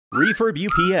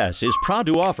RefurbUPS is proud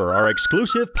to offer our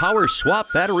exclusive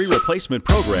PowerSWAP battery replacement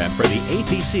program for the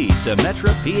APC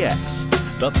Symmetra PX.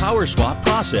 The PowerSWAP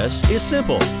process is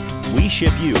simple. We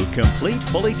ship you complete,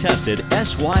 fully tested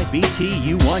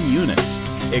SYBT4 units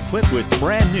equipped with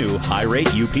brand new high-rate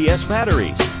UPS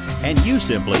batteries, and you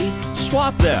simply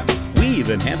swap them. We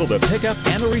even handle the pickup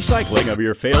and the recycling of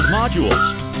your failed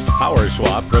modules.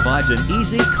 PowerSWAP provides an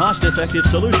easy, cost-effective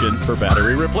solution for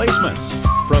battery replacements.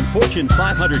 From Fortune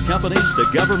 500 companies to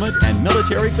government and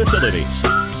military facilities,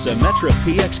 Symmetra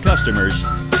PX customers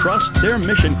trust their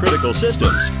mission-critical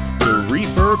systems to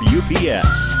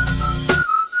RefurbUPS.